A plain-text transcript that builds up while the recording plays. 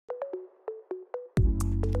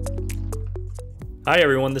Hi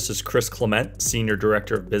everyone, this is Chris Clement, Senior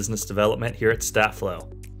Director of Business Development here at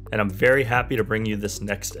Statflo, and I'm very happy to bring you this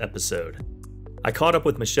next episode. I caught up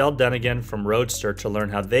with Michelle Denogean from Roadster to learn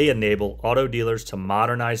how they enable auto dealers to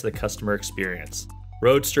modernize the customer experience.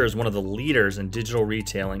 Roadster is one of the leaders in digital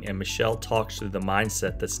retailing, and Michelle talks through the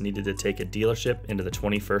mindset that's needed to take a dealership into the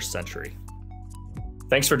 21st century.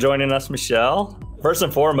 Thanks for joining us, Michelle. First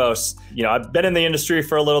and foremost, I've been in the industry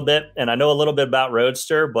for a little bit and I know a little bit about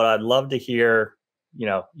Roadster, but I'd love to hear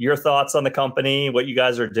your thoughts on the company, what you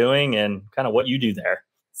guys are doing, and kind of what you do there.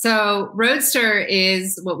 So Roadster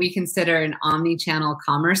is what we consider an omni-channel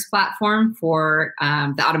commerce platform for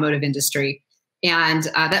the automotive industry. And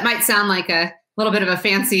that might sound like a little bit of a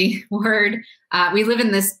fancy word. We live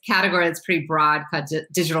in this category that's pretty broad called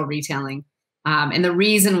digital retailing. And the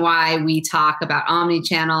reason why we talk about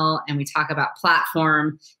omni-channel and we talk about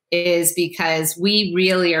platform is because we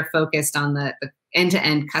really are focused on the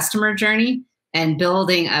end-to-end customer journey and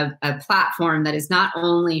building a platform that is not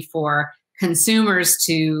only for consumers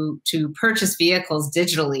to purchase vehicles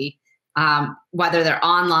digitally, whether they're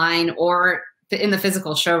online or in the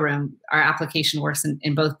physical showroom. Our application works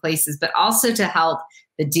in both places, but also to help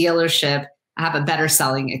the dealership have a better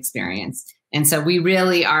selling experience. And so we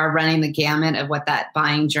really are running the gamut of what that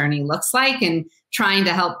buying journey looks like and trying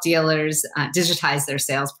to help dealers digitize their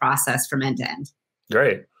sales process from end to end.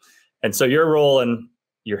 Great. And so your role, and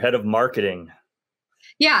you're head of marketing.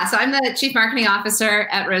 Yeah, so I'm the Chief Marketing Officer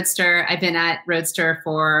at Roadster. I've been at Roadster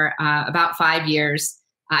for about 5 years.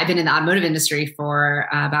 I've been in the automotive industry for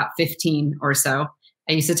about 15 or so.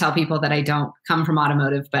 I used to tell people that I don't come from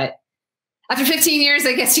automotive, but after 15 years,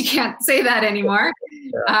 I guess you can't say that anymore.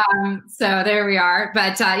 So there we are.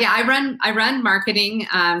 But yeah, I run marketing.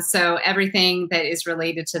 So everything that is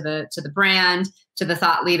related to the brand, to the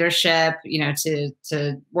thought leadership,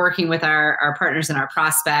 to working with our partners and our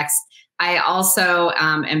prospects. I also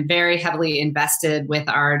am very heavily invested with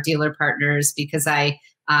our dealer partners because I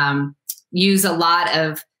use a lot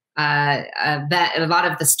of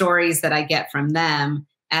the stories that I get from them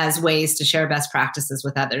as ways to share best practices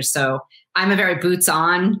with others. So I'm a very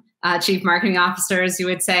boots-on chief marketing officer, as you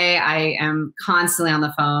would say. I am constantly on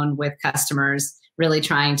the phone with customers, really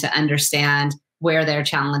trying to understand where their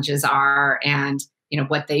challenges are and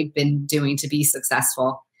what they've been doing to be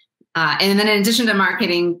successful. And then in addition to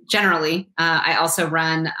marketing generally, I also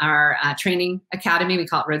run our training academy. We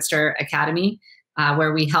call it Roadster Academy,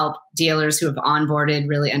 where we help dealers who have onboarded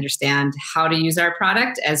really understand how to use our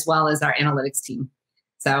product, as well as our analytics team.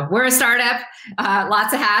 So we're a startup,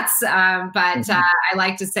 lots of hats, but I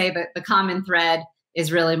like to say that the common thread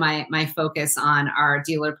is really my focus on our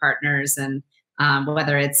dealer partners, and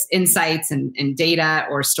whether it's insights and data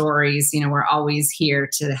or stories, we're always here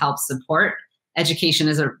to help support. Education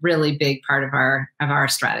is a really big part of our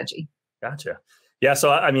strategy. Gotcha. Yeah. So,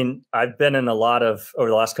 I've been in a lot of, over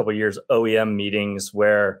the last couple of years, OEM meetings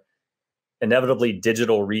where inevitably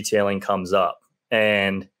digital retailing comes up,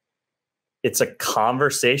 and it's a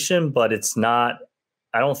conversation, but it's not,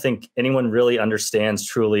 I don't think anyone really understands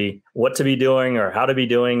truly what to be doing or how to be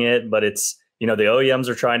doing it. But it's, the OEMs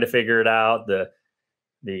are trying to figure it out.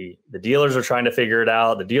 The dealers are trying to figure it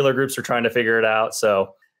out. The dealer groups are trying to figure it out.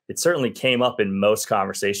 So it certainly came up in most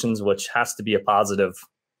conversations, which has to be a positive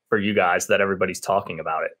for you guys that everybody's talking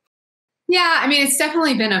about it. Yeah, it's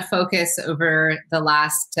definitely been a focus over the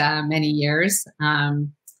last many years.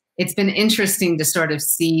 It's been interesting to sort of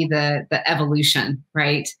see the evolution,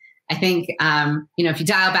 right? I think, if you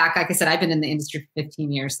dial back, like I said, I've been in the industry for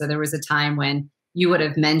 15 years. So there was a time when you would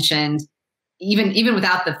have mentioned, even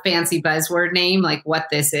without the fancy buzzword name, like what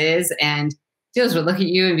this is, and dealers would look at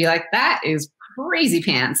you and be like, that is crazy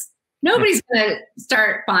pants. Nobody's going to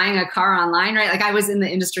start buying a car online, right? Like I was in the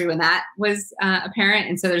industry when that was apparent.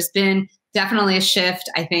 And so there's been definitely a shift,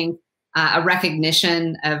 I think, a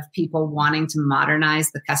recognition of people wanting to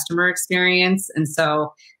modernize the customer experience. And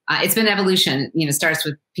so it's been evolution. It starts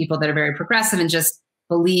with people that are very progressive and just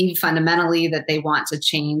believe fundamentally that they want to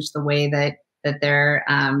change the way that their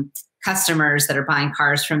customers that are buying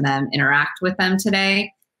cars from them interact with them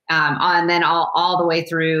today. And then all the way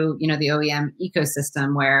through, the OEM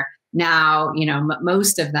ecosystem, where now,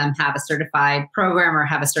 most of them have a certified program or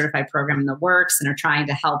have a certified program in the works and are trying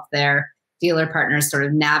to help their dealer partners sort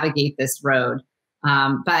of navigate this road.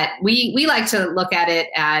 But we like to look at it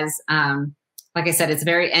as, like I said, it's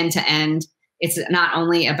very end to end. It's not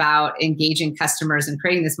only about engaging customers and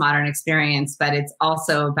creating this modern experience, but it's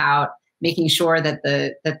also about making sure that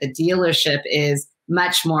the dealership is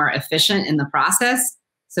much more efficient in the process.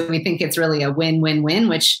 So we think it's really a win-win-win,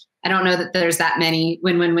 which I don't know that there's that many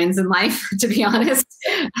win-win-wins in life, to be honest.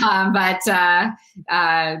 But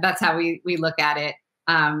that's how we look at it.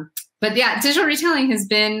 But yeah, digital retailing it's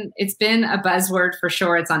been a buzzword for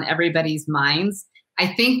sure. It's on everybody's minds. I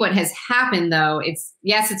think what has happened though, it's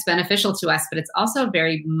beneficial to us, but it's also a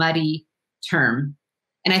very muddy term.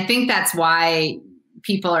 And I think that's why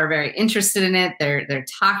people are very interested in it. They're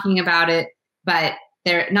talking about it, but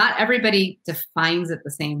not everybody defines it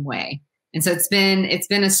the same way. And so it's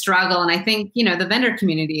been a struggle. And I think, the vendor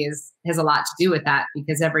community has a lot to do with that,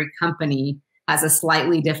 because every company has a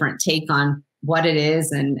slightly different take on what it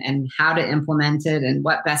is and how to implement it and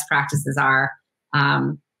what best practices are.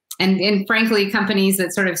 And frankly, companies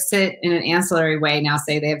that sort of sit in an ancillary way now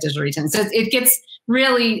say they have digital retailing. So it gets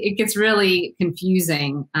really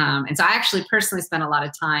confusing. And so I actually personally spent a lot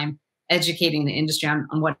of time educating the industry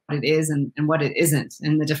on what it is and what it isn't,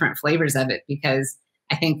 and the different flavors of it, because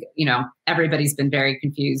I think, everybody's been very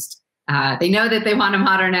confused. They know that they want to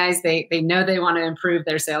modernize. They know they want to improve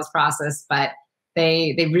their sales process, but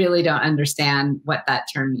they really don't understand what that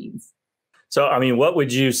term means. So, I mean, what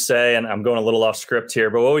would you say, and I'm going a little off script here,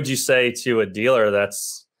 but what would you say to a dealer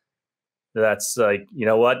that's like,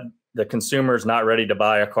 what, the consumer's not ready to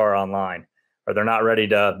buy a car online, or they're not ready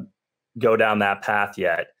to go down that path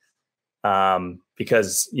yet?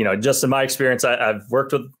 Because, just in my experience, I've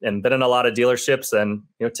worked with and been in a lot of dealerships, and,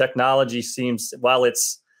 technology seems, while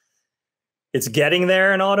it's getting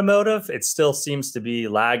there in automotive, it still seems to be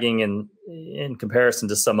lagging in comparison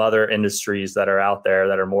to some other industries that are out there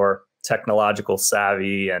that are more technological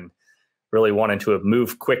savvy and really wanting to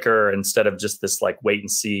move quicker instead of just this like wait and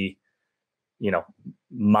see,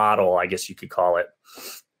 model, I guess you could call it.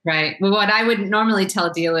 Right. Well, what I would normally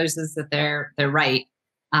tell dealers is that they're right.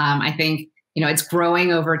 I think, it's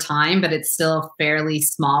growing over time, but it's still a fairly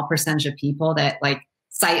small percentage of people that, like,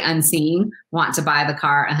 sight unseen, want to buy the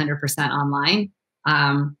car 100% online.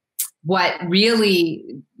 What really,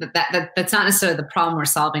 that's not necessarily the problem we're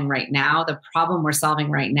solving right now. The problem we're solving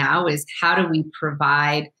right now is how do we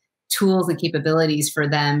provide tools and capabilities for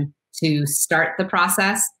them to start the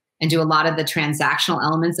process and do a lot of the transactional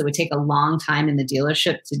elements that would take a long time in the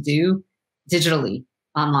dealership to do digitally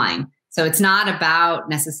online. So it's not about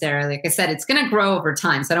necessarily, like I said, it's going to grow over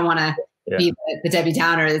time. So I don't want to be the Debbie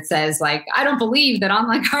Downer that says, like, I don't believe that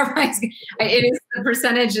online car pricing, the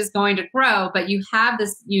percentage is going to grow, but you have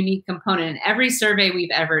this unique component. And every survey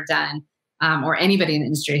we've ever done, or anybody in the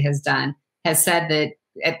industry has done, has said that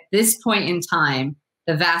at this point in time,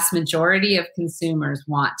 the vast majority of consumers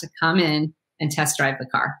want to come in and test drive the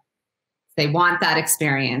car. They want that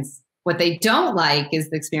experience. What they don't like is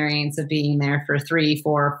the experience of being there for 3,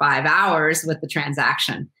 4, 5 hours with the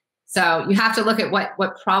transaction. So you have to look at what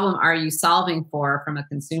problem are you solving for from a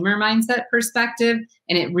consumer mindset perspective.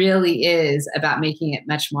 And it really is about making it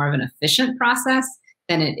much more of an efficient process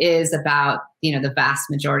than it is about, the vast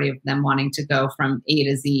majority of them wanting to go from A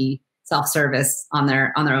to Z self-service on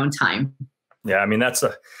their own time. Yeah, I mean, that's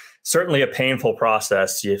certainly a painful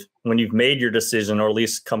process when you've made your decision, or at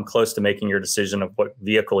least come close to making your decision of what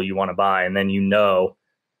vehicle you want to buy. And then,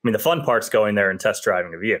 the fun part's going there and test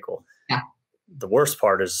driving a vehicle. Yeah. The worst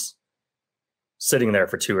part is sitting there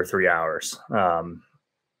for 2 or 3 hours,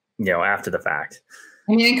 after the fact.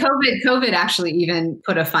 I mean, COVID actually even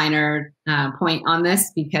put a finer point on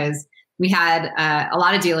this, because we had a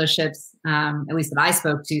lot of dealerships, at least that I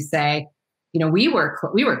spoke to, say, we were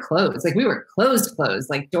closed, like we were closed,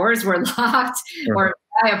 like doors were locked or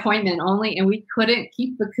by appointment only, and we couldn't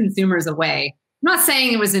keep the consumers away. I'm not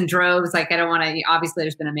saying it was in droves. Like, I don't want to, obviously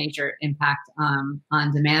there's been a major impact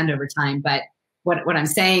on demand over time, but what I'm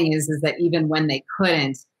saying is that even when they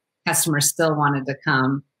couldn't, customers still wanted to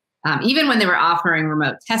come. Even when they were offering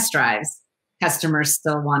remote test drives, customers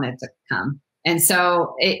still wanted to come. And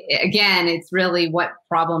so again, it's really, what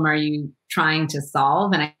problem are you trying to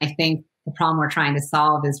solve? And I think the problem we're trying to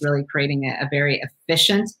solve is really creating a very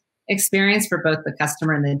efficient experience for both the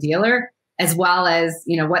customer and the dealer, as well as,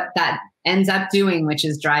 what that ends up doing, which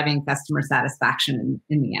is driving customer satisfaction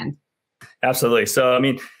in the end. Absolutely. So,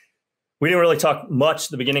 we didn't really talk much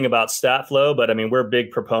at the beginning about Statflo, but we're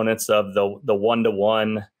big proponents of the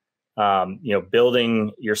one-to-one,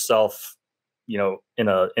 building yourself, in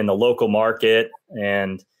the local market,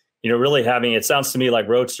 and, really having, it sounds to me like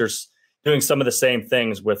Roadster's doing some of the same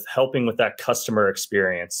things with helping with that customer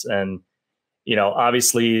experience. And,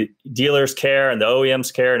 obviously dealers care and the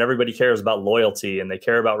OEMs care, and everybody cares about loyalty, and they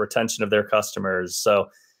care about retention of their customers. So,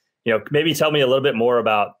 maybe tell me a little bit more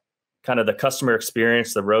about kind of the customer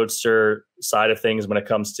experience, the Roadster side of things when it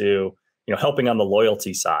comes to, helping on the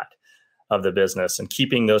loyalty side of the business and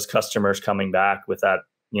keeping those customers coming back with that,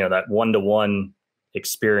 that one-to-one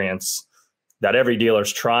experience that every dealer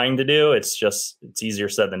is trying to do. It's easier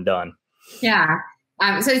said than done. Yeah.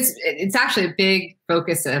 So it's actually a big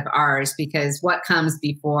focus of ours, because what comes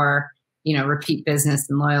before, repeat business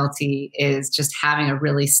and loyalty is just having a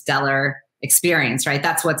really stellar experience, right?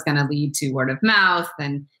 That's what's going to lead to word of mouth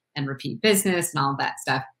and repeat business and all of that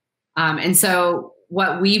stuff. And so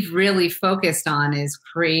what we've really focused on is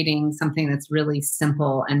creating something that's really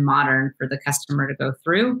simple and modern for the customer to go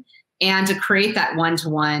through, and to create that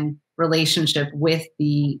one-to-one relationship with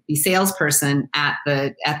the salesperson at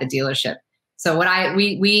the dealership. So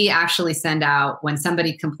we actually send out, when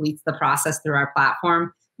somebody completes the process through our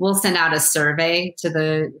platform, we'll send out a survey to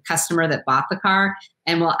the customer that bought the car,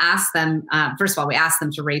 and we'll ask them, first of all, we ask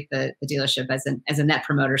them to rate the dealership as a net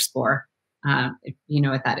promoter score, if you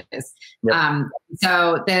know what that is. Yep.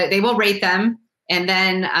 So they will rate them, and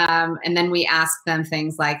then we ask them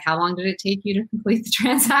things like, how long did it take you to complete the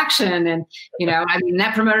transaction? And,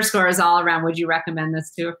 net promoter score is all around, would you recommend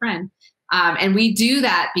this to a friend? And we do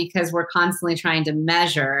that because we're constantly trying to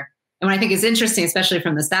measure. And what I think is interesting, especially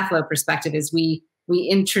from the Statflo perspective, is we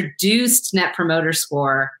introduced Net Promoter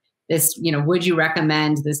Score, this, would you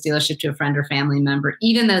recommend this dealership to a friend or family member,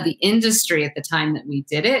 even though the industry at the time that we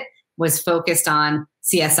did it was focused on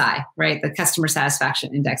CSI, right? The Customer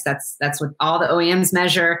Satisfaction Index. That's what all the OEMs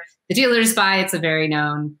measure the dealers by. It's a very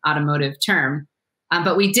known automotive term.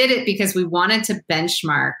 But we did it because we wanted to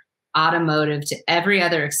benchmark automotive to every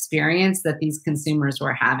other experience that these consumers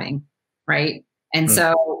were having, right? And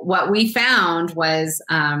so what we found was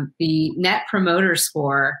the Net Promoter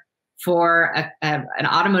Score for an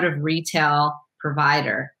automotive retail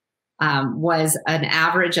provider was an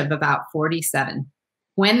average of about 47.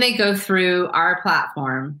 When they go through our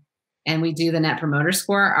platform and we do the Net Promoter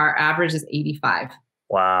Score, our average is 85.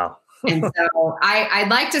 Wow. And so I'd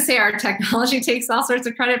like to say our technology takes all sorts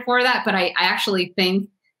of credit for that, but I actually think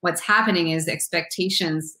what's happening is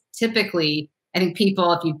expectations. Typically, I think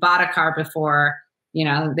people, if you've bought a car before,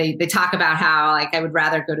 they talk about how, like, I would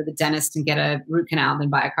rather go to the dentist and get a root canal than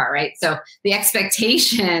buy a car, right? So the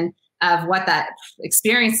expectation of what that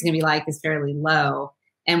experience is going to be like is fairly low.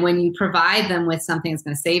 And when you provide them with something that's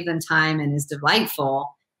going to save them time and is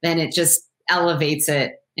delightful, then it just elevates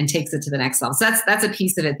it and takes it to the next level. So that's a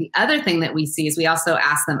piece of it. The other thing that we see is we also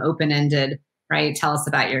ask them open-ended, right? Tell us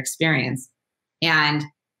about your experience. And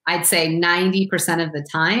I'd say 90% of the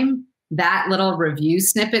time, that little review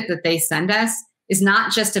snippet that they send us is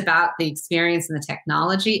not just about the experience and the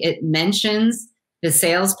technology. It mentions the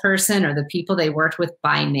salesperson or the people they worked with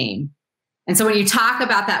by name. And so when you talk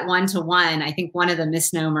about that one-to-one, I think one of the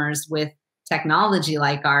misnomers with technology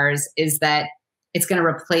like ours is that it's going to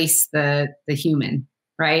replace the human,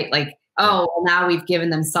 right? Like, oh, well, now we've given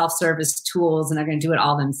them self-service tools and they're going to do it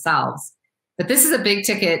all themselves. But this is a big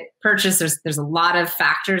ticket purchase. There's a lot of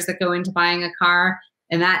factors that go into buying a car,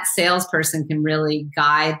 and that salesperson can really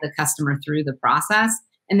guide the customer through the process,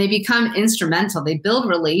 and they become instrumental. They build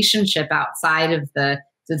relationship outside of the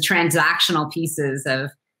transactional pieces of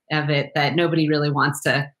it that nobody really wants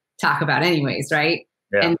to talk about anyways, right?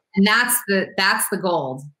 Yeah. And that's the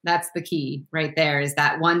gold. That's the key right there, is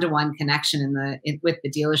that one-to-one connection with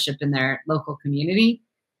the dealership in their local community.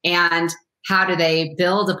 And how do they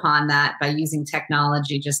build upon that? By using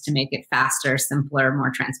technology just to make it faster, simpler,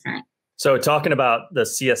 more transparent. So talking about the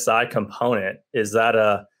CSI component, is that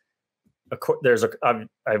I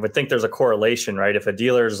would think there's a correlation, right? If a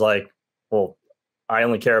dealer's like, well, I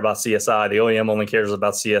only care about CSI, the OEM only cares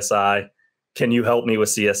about CSI, can you help me with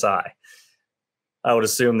CSI? I would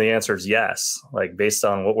assume the answer is yes. Like, based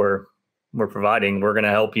on what we're providing, we're going to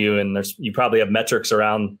help you. And you probably have metrics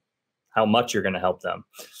around how much you're going to help them.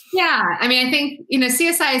 Yeah. I mean, I think,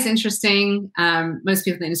 CSI is interesting. Most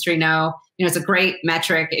people in the industry know, it's a great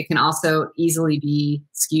metric. It can also easily be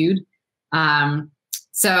skewed.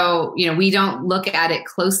 So, we don't look at it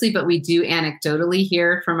closely, but we do anecdotally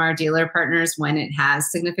hear from our dealer partners when it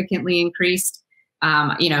has significantly increased.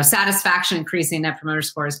 Satisfaction increasing, Net Promoter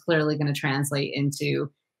Score is clearly going to translate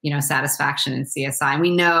into, satisfaction in CSI. And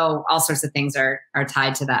we know all sorts of things are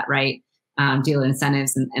tied to that, right? Dealer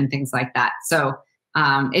incentives and things like that. So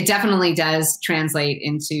it definitely does translate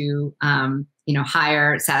into,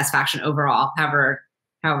 higher satisfaction overall, however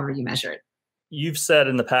you measure it. You've said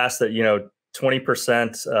in the past that,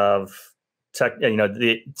 20% of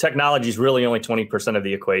the technology is really only 20% of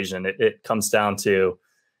the equation. It comes down to,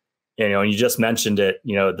 and you just mentioned it,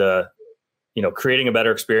 creating a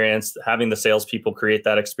better experience, having the salespeople create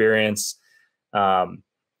that experience. When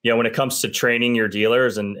it comes to training your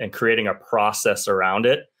dealers and creating a process around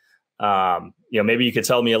it, maybe you could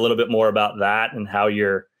tell me a little bit more about that and how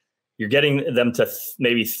you're you're getting them to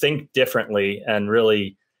maybe think differently and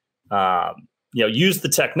really, use the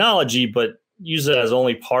technology, but use it as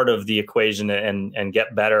only part of the equation and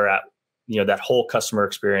get better at, that whole customer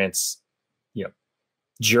experience,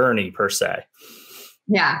 journey per se.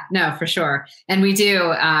 Yeah, no, for sure. And we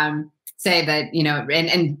do say that,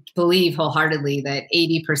 and believe wholeheartedly that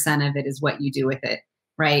 80% of it is what you do with it,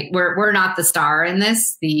 right? We're not the star in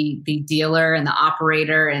this. The dealer and the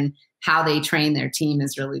operator and how they train their team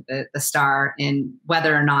is really the star in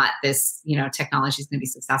whether or not this, technology is going to be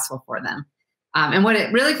successful for them. And what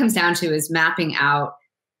it really comes down to is mapping out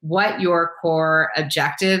what your core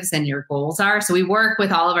objectives and your goals are. So we work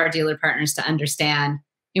with all of our dealer partners to understand,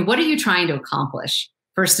 what are you trying to accomplish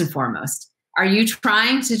first and foremost? Are you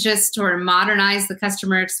trying to just sort of modernize the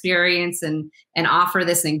customer experience and offer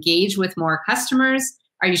this and engage with more customers?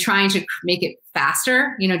 Are you trying to make it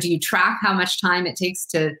faster? Do you track how much time it takes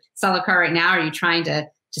to sell a car right now? Are you trying to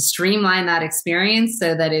streamline that experience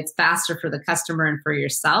so that it's faster for the customer and for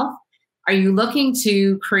yourself? Are you looking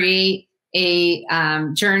to create a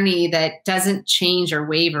journey that doesn't change or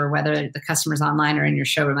waver whether the customer's online or in your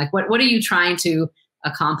showroom? Like what are you trying to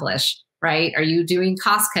accomplish, right? Are you doing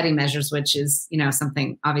cost cutting measures, which is,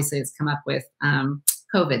 something obviously that's come up with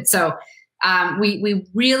COVID. So we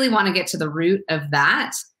really want to get to the root of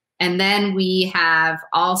that. And then we have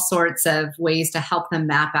all sorts of ways to help them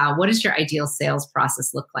map out what does your ideal sales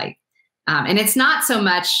process look like? And it's not so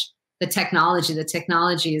much the technology. The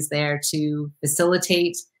technology is there to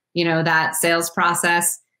facilitate, that sales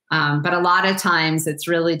process. But a lot of times it's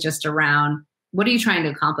really just around, what are you trying to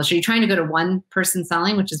accomplish? Are you trying to go to one person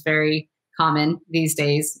selling, which is very common these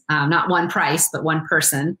days, not one price, but one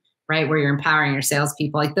person, right? Where you're empowering your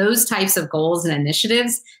salespeople. Like those types of goals and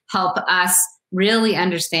initiatives help us really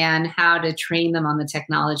understand how to train them on the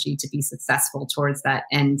technology to be successful towards that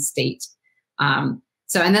end state.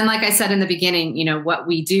 And then, like I said in the beginning, what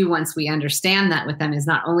we do once we understand that with them is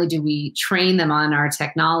not only do we train them on our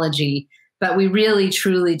technology, but we really,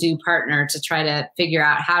 truly do partner to try to figure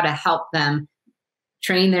out how to help them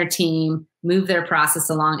train their team, move their process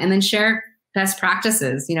along, and then share best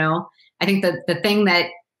practices. I think the thing that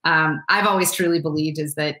I've always truly believed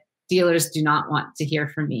is that dealers do not want to hear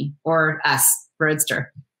from me or us,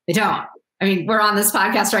 Roadster. They don't. I mean, we're on this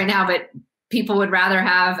podcast right now, but people would rather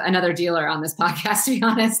have another dealer on this podcast, to be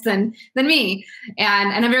honest, than me.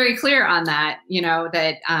 And I'm very clear on that,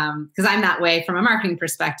 that because I'm that way from a marketing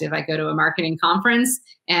perspective. I go to a marketing conference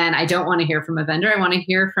and I don't want to hear from a vendor. I want to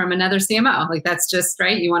hear from another CMO. Like that's just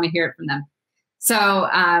right. You want to hear it from them. So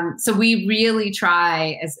we really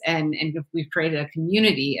try and we've created a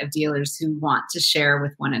community of dealers who want to share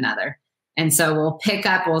with one another. And so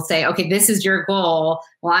we'll say, okay, this is your goal.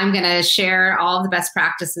 Well, I'm going to share all of the best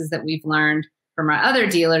practices that we've learned from our other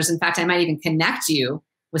dealers. In fact, I might even connect you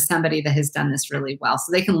with somebody that has done this really well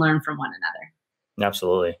so they can learn from one another.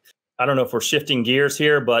 Absolutely. I don't know if we're shifting gears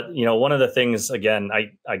here, but one of the things, again,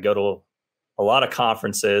 I go to a lot of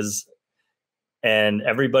conferences and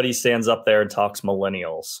everybody stands up there and talks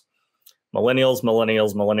millennials.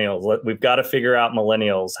 We've got to figure out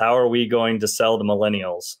millennials. How are we going to sell to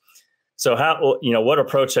millennials? So what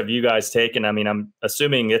approach have you guys taken? I mean, I'm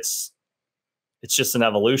assuming it's just an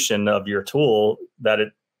evolution of your tool that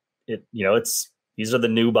these are the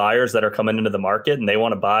new buyers that are coming into the market and they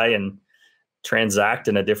want to buy and transact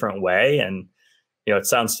in a different way. And, it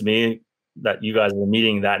sounds to me that you guys are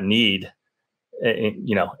meeting that need,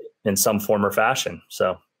 in some form or fashion.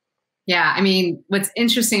 So. Yeah. I mean, what's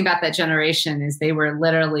interesting about that generation is they were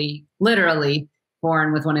literally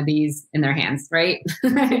born with one of these in their hands, right?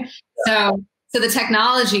 So the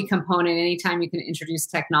technology component, anytime you can introduce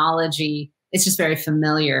technology, it's just very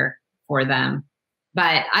familiar for them.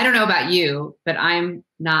 But I don't know about you, but I'm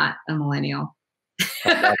not a millennial.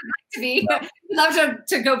 I'd love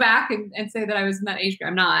to go back and say that I was in that age group.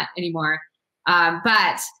 I'm not anymore.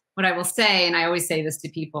 But what I will say, and I always say this to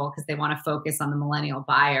people because they want to focus on the millennial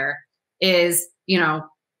buyer, is,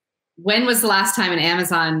 when was the last time an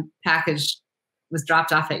Amazon package was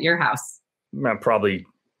dropped off at your house? Probably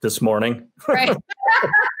this morning. Right.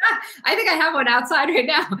 I think I have one outside right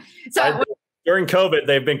now. So during COVID,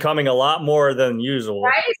 they've been coming a lot more than usual.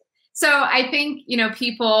 Right. So I think,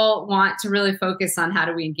 people want to really focus on how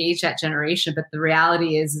do we engage that generation. But the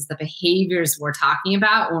reality is the behaviors we're talking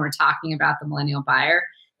about when we're talking about the millennial buyer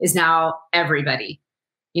is now everybody.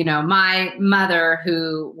 My mother,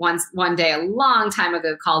 who one day a long time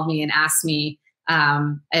ago called me and asked me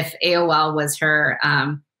if AOL was her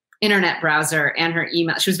internet browser and her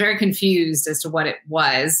email. She was very confused as to what it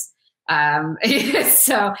was.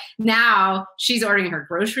 So now she's ordering her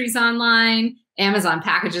groceries online. Amazon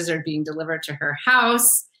packages are being delivered to her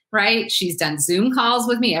house. right? She's done Zoom calls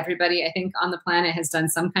with me. Everybody, I think, on the planet has done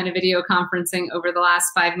some kind of video conferencing over the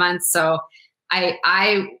last 5 months. So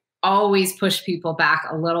I always push people back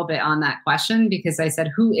a little bit on that question, because I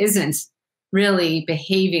said, who isn't really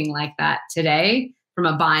behaving like that today from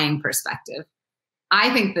a buying perspective?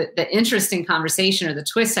 I think that the interesting conversation, or the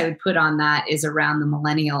twist I would put on that, is around the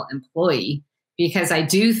millennial employee, because I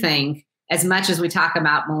do think, as much as we talk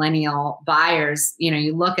about millennial buyers,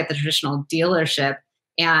 you look at the traditional dealership,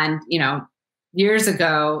 and, years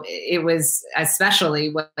ago, it was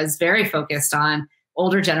very focused on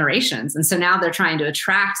older generations. And so now they're trying to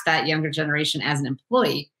attract that younger generation as an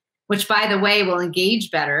employee, which, by the way, will engage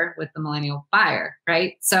better with the millennial buyer,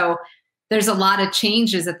 right? So there's a lot of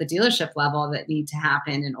changes at the dealership level that need to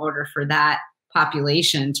happen in order for that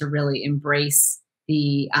population to really embrace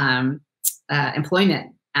the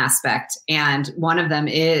employment aspect. And one of them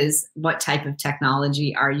is, what type of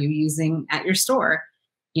technology are you using at your store?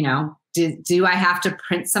 Do I have to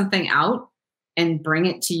print something out and bring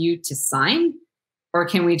it to you to sign? Or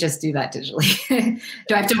can we just do that digitally?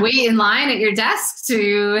 Do I have to wait in line at your desk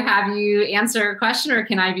to have you answer a question, or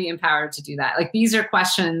can I be empowered to do that? Like, these are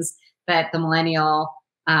questions that the millennial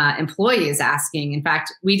employee is asking. In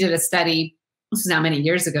fact, we did a study, this is now many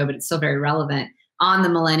years ago, but it's still very relevant, on the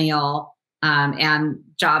millennial and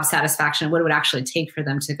job satisfaction, what it would actually take for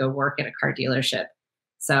them to go work at a car dealership.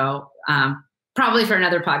 So probably for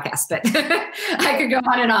another podcast, but I could go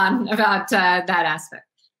on and on about that aspect.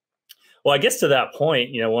 Well, I guess to that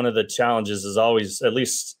point, one of the challenges is always, at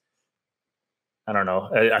least, I don't know,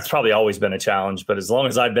 it's probably always been a challenge, but as long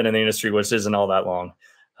as I've been in the industry, which isn't all that long,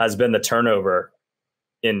 has been the turnover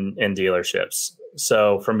in dealerships.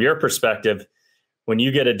 So from your perspective, when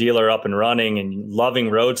you get a dealer up and running and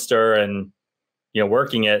loving Roadster and,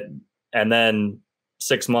 working it, and then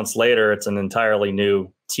 6 months later, it's an entirely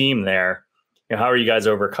new team there, how are you guys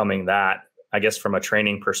overcoming that, I guess, from a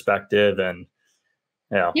training perspective and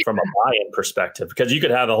from a buy-in perspective, because you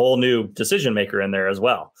could have a whole new decision maker in there as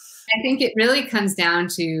well. I think it really comes down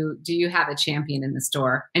to, do you have a champion in the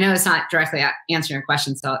store? I know it's not directly answering your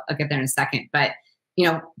question, so I'll get there in a second. But,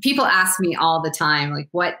 people ask me all the time, like,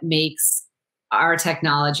 what makes our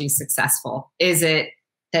technology successful? Is it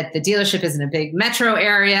that the dealership is in a big metro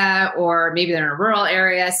area, or maybe they're in a rural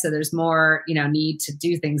area, so there's more, need to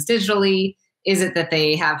do things digitally? Is it that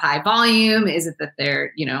they have high volume? Is it that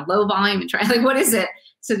they're, low volume and try? Like, what is it?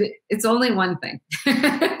 So it's only one thing.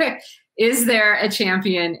 Is there a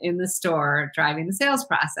champion in the store driving the sales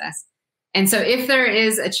process? And so if there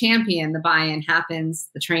is a champion, the buy-in happens,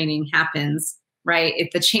 the training happens, right?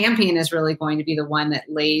 If the champion is really going to be the one that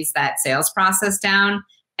lays that sales process down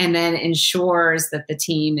and then ensures that the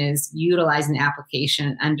team is utilizing the application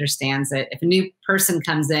and understands it. If a new person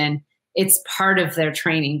comes in, it's part of their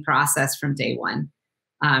training process from day one.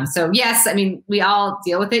 So yes, I mean, we all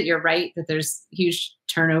deal with it. You're right that there's huge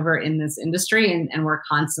turnover in this industry, and we're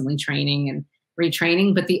constantly training and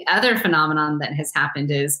retraining. But the other phenomenon that has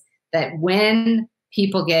happened is that when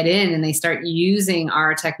people get in and they start using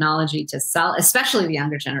our technology to sell, especially the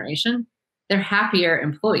younger generation, they're happier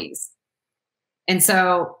employees. And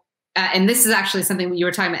so, and this is actually something you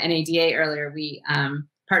were talking about NADA earlier. We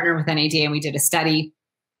partnered with NADA and we did a study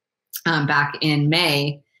back in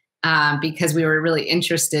May because we were really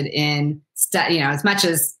interested in, as much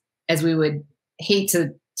as we would hate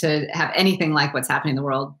to have anything like what's happening in the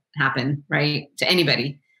world happen, right, to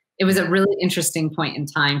anybody. It was a really interesting point in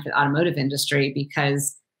time for the automotive industry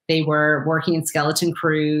because they were working in skeleton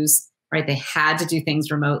crews, right? They had to do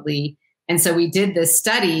things remotely. And so we did this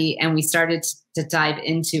study and we started to dive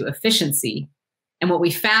into efficiency. And what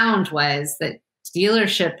we found was that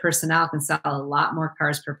dealership personnel can sell a lot more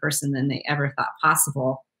cars per person than they ever thought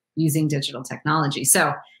possible using digital technology.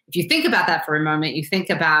 So if you think about that for a moment, you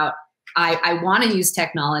think about, I want to use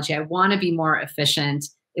technology. I want to be more efficient.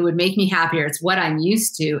 It would make me happier. It's what I'm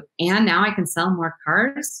used to. And now I can sell more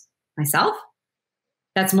cars myself.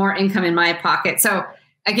 That's more income in my pocket. So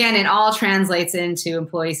again, it all translates into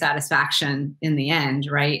employee satisfaction in the end,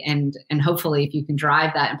 right? And hopefully if you can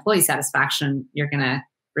drive that employee satisfaction, you're going to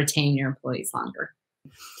retain your employees longer.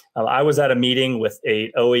 I was at a meeting with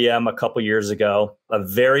a OEM a couple years ago, a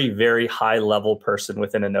very, very high level person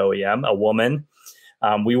within an OEM, a woman.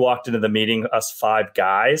 We walked into the meeting, us 5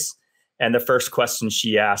 guys. And the first question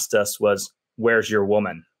she asked us was, "Where's your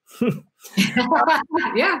woman?"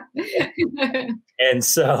 Yeah. And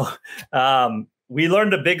so we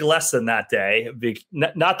learned a big lesson that day.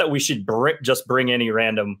 Not that we should just bring any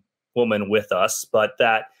random woman with us, but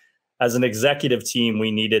that as an executive team,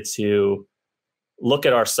 we needed to look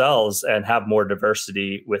at ourselves and have more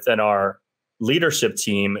diversity within our leadership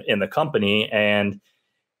team in the company. And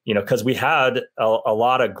because we had a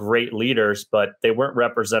lot of great leaders, but they weren't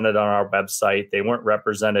represented on our website. They weren't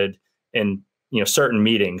represented in, certain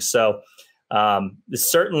meetings. So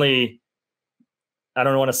certainly, I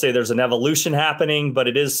don't want to say there's an evolution happening, but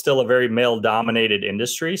it is still a very male-dominated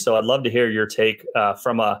industry. So I'd love to hear your take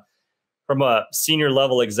from a senior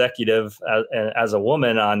level executive as a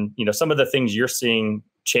woman on some of the things you're seeing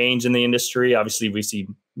change in the industry. Obviously, we see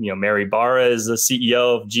Mary Barra is the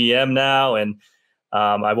CEO of GM now, and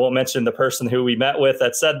I won't mention the person who we met with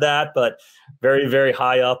that said that, but very, very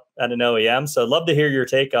high up at an OEM. So I'd love to hear your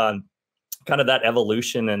take on kind of that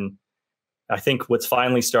evolution, and I think what's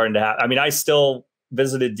finally starting to happen. I mean, I still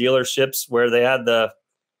visited dealerships where they had the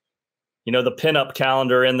pinup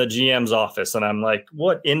calendar in the GM's office. And I'm like,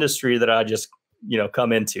 what industry that I just,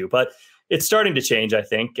 come into? But it's starting to change, I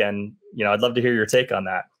think. And, I'd love to hear your take on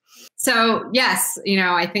that. So yes,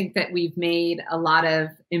 I think that we've made a lot of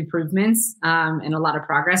improvements and a lot of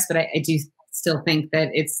progress, but I do still think that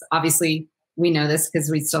it's obviously, we know this because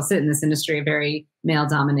we still sit in this industry, a very male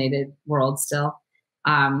dominated world still.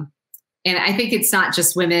 And I think it's not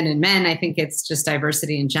just women and men. I think it's just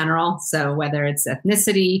diversity in general. So whether it's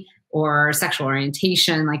ethnicity or sexual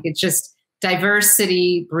orientation, like it's just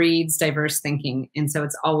diversity breeds diverse thinking. And so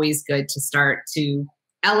it's always good to start to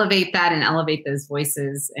elevate that and elevate those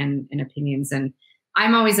voices and opinions. And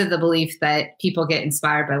I'm always of the belief that people get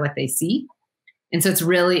inspired by what they see. And so it's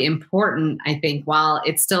really important, I think, while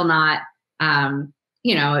it's still not,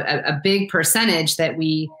 a big percentage, that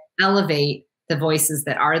we elevate the voices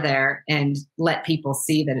that are there and let people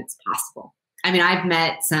see that it's possible. I mean, I've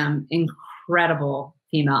met some incredible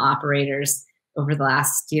female operators over the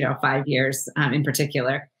last, 5 years in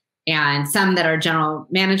particular, and some that are general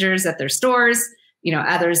managers at their stores,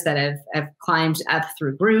 others that have climbed up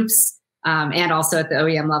through groups and also at the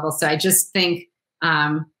OEM level. So I just think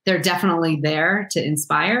they're definitely there to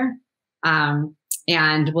inspire,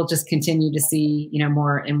 and we'll just continue to see,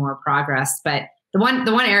 more and more progress. But the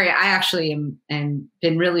one area I actually am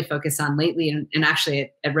been really focused on lately, and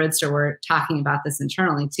actually at Roadster, we're talking about this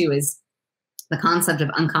internally too, is the concept of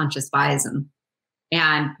unconscious biasm.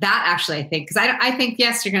 And that actually, I think, because I think,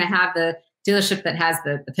 yes, you're going to have the dealership that has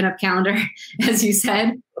the pinup calendar, as you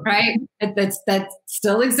said, right? That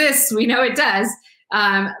still exists. We know it does.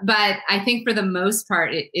 But I think for the most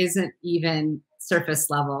part, it isn't even surface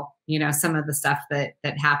level, some of the stuff that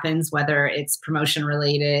happens, whether it's promotion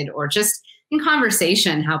related or just in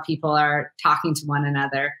conversation, how people are talking to one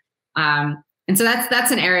another. And so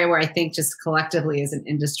that's an area where I think just collectively as an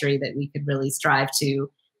industry that we could really strive to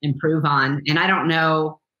improve on. And I don't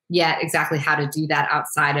know yet exactly how to do that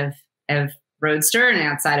outside of Roadster and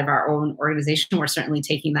outside of our own organization. We're certainly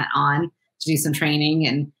taking that on to do some training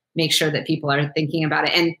and make sure that people are thinking about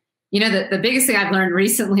it. And, the biggest thing I've learned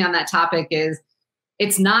recently on that topic is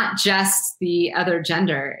it's not just the other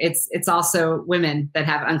gender. It's also women that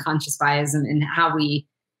have unconscious bias in how we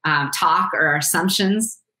talk, or our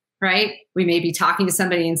assumptions, right? We may be talking to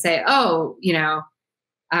somebody and say, oh,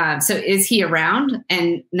 so is he around?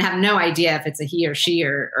 And have no idea if it's a he or she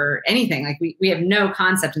or anything. Like we have no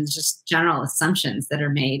concept, and it's just general assumptions that are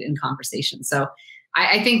made in conversation. So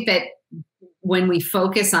I think that when we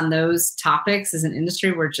focus on those topics as an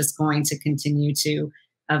industry, we're just going to continue to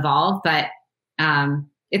evolve. But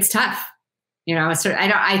it's tough,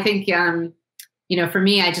 I think, for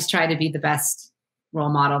me, I just try to be the best role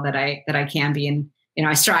model that I can be. And,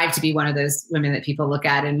 I strive to be one of those women that people look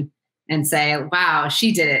at and say, wow,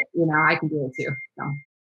 she did it. I can do it too.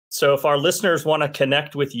 So if our listeners want to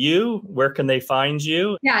connect with you, where can they find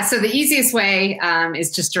you? Yeah. So the easiest way is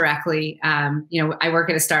just directly, I work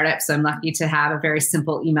at a startup, so I'm lucky to have a very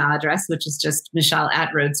simple email address, which is just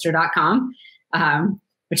michelle@roadster.com.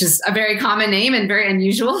 Which is a very common name and very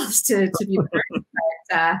unusual to be learned.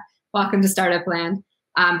 But welcome to Startup Land.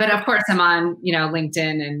 But of course, I'm on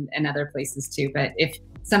LinkedIn and other places too. But if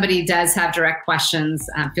somebody does have direct questions,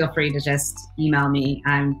 feel free to just email me.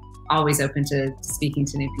 I'm always open to speaking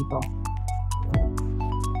to new people.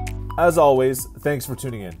 As always, thanks for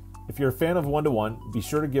tuning in. If you're a fan of One-to-One, be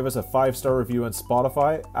sure to give us a 5-star review on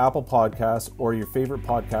Spotify, Apple Podcasts, or your favorite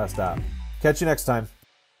podcast app. Catch you next time.